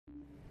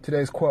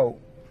Today's quote: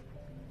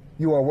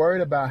 you are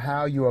worried about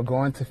how you are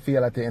going to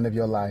feel at the end of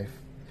your life.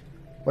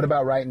 What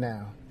about right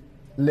now?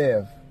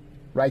 Live,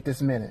 right this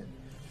minute.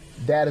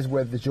 That is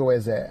where the joy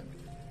is at.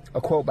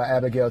 A quote by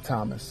Abigail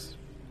Thomas.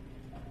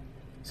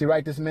 See,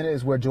 right this minute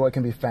is where joy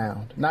can be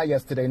found. Not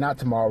yesterday, not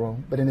tomorrow,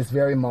 but in this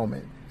very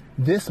moment.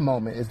 This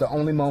moment is the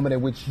only moment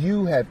in which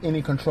you have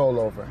any control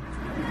over.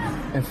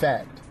 In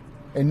fact,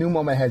 a new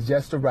moment has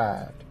just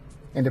arrived.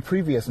 In the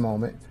previous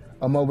moment,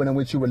 a moment in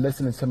which you were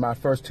listening to my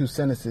first two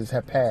sentences,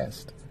 have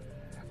passed.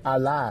 Our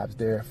lives,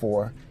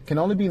 therefore, can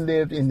only be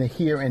lived in the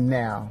here and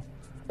now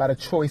by the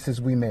choices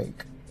we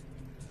make.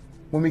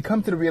 When we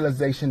come to the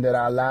realization that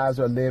our lives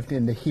are lived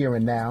in the here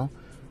and now,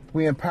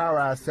 we empower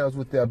ourselves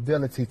with the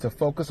ability to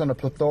focus on the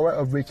plethora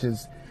of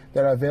riches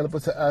that are available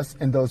to us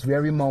in those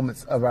very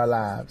moments of our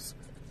lives.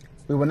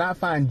 We will not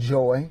find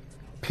joy,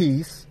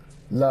 peace,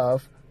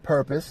 love,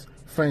 purpose,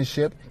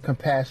 friendship,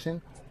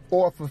 compassion,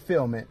 or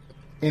fulfillment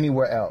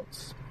anywhere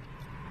else.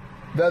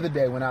 The other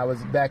day when I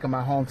was back in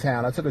my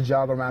hometown, I took a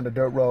jog around the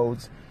dirt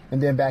roads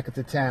and then back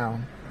into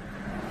town.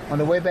 On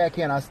the way back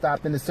in, I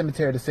stopped in the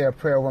cemetery to say a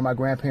prayer over my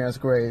grandparents'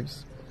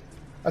 graves.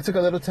 I took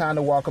a little time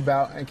to walk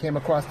about and came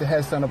across the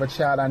headstone of a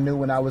child I knew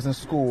when I was in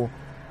school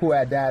who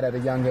had died at a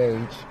young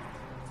age.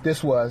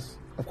 This was,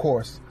 of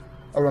course,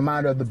 a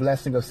reminder of the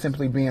blessing of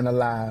simply being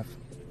alive.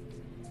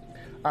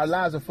 Our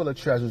lives are full of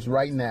treasures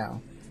right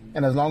now,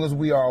 and as long as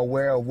we are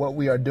aware of what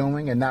we are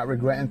doing and not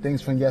regretting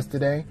things from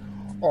yesterday,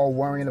 or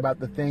worrying about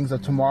the things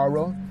of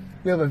tomorrow,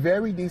 we have a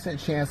very decent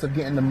chance of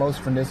getting the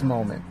most from this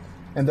moment,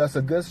 and thus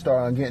a good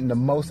start on getting the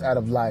most out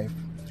of life.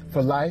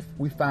 For life,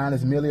 we find,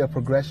 is merely a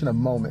progression of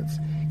moments,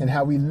 and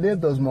how we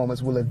live those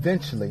moments will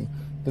eventually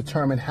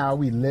determine how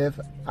we live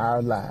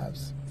our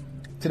lives.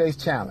 Today's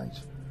challenge: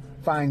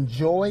 find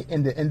joy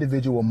in the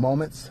individual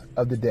moments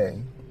of the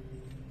day.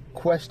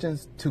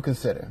 Questions to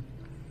consider.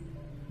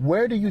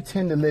 Where do you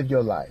tend to live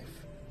your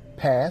life?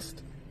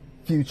 Past,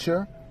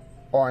 future,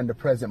 or in the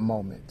present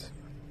moment?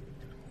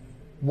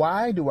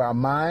 Why do our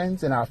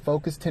minds and our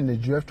focus tend to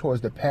drift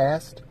towards the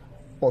past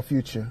or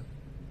future?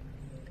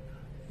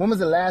 When was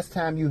the last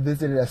time you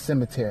visited a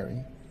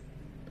cemetery?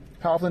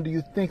 How often do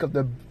you think of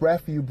the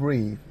breath you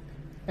breathe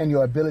and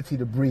your ability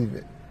to breathe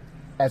it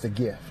as a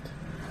gift?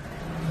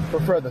 For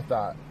further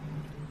thought,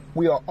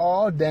 we are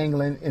all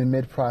dangling in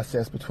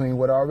mid-process between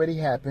what already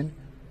happened,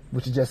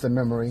 which is just a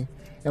memory,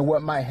 and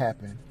what might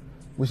happen,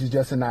 which is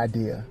just an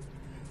idea.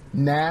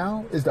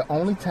 Now is the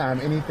only time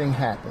anything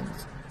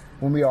happens.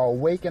 When we are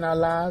awake in our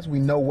lives, we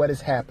know what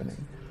is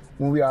happening.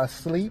 When we are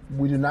asleep,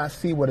 we do not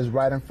see what is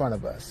right in front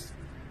of us.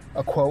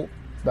 A quote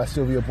by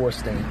Sylvia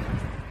Boorstein.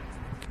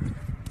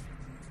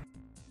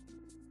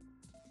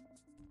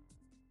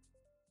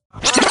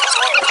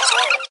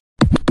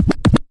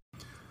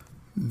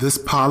 This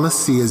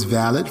policy is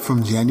valid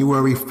from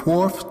January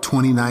 4th,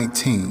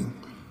 2019.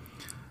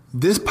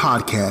 This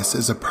podcast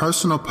is a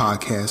personal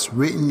podcast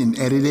written and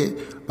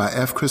edited by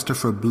F.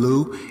 Christopher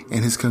Blue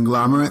and his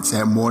conglomerates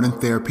at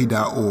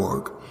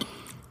moderntherapy.org.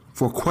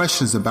 For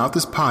questions about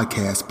this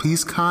podcast,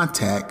 please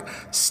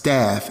contact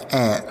staff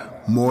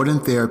at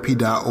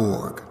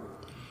moderntherapy.org.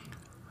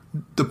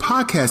 The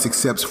podcast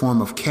accepts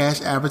form of cash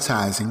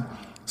advertising,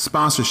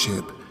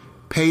 sponsorship,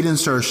 paid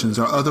insertions,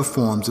 or other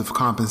forms of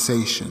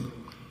compensation.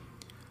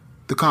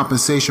 The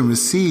compensation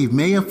received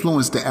may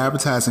influence the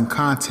advertising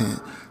content,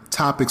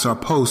 topics, or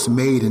posts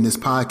made in this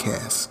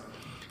podcast.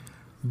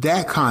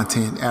 That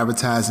content,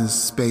 advertising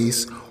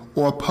space,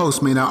 or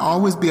post may not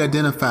always be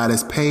identified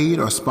as paid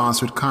or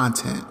sponsored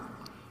content.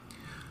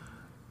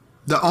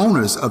 The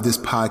owners of this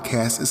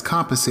podcast is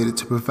compensated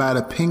to provide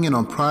opinion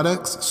on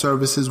products,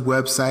 services,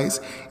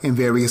 websites, and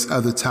various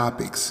other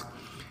topics.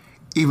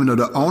 Even though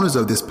the owners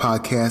of this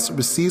podcast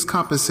receives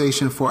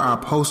compensation for our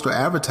posts or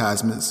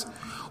advertisements,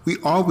 we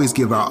always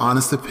give our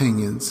honest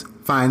opinions,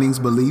 findings,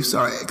 beliefs,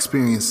 or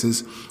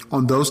experiences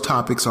on those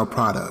topics or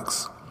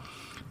products.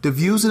 The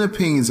views and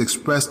opinions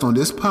expressed on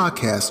this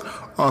podcast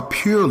are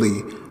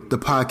purely the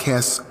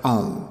podcast's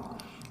own.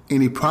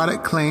 Any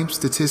product claim,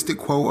 statistic,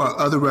 quote, or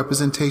other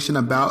representation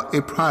about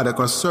a product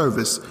or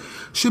service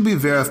should be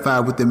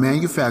verified with the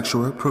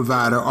manufacturer,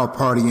 provider, or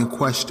party in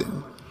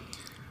question.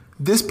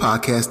 This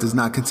podcast does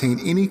not contain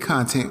any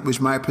content which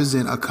might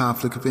present a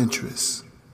conflict of interest.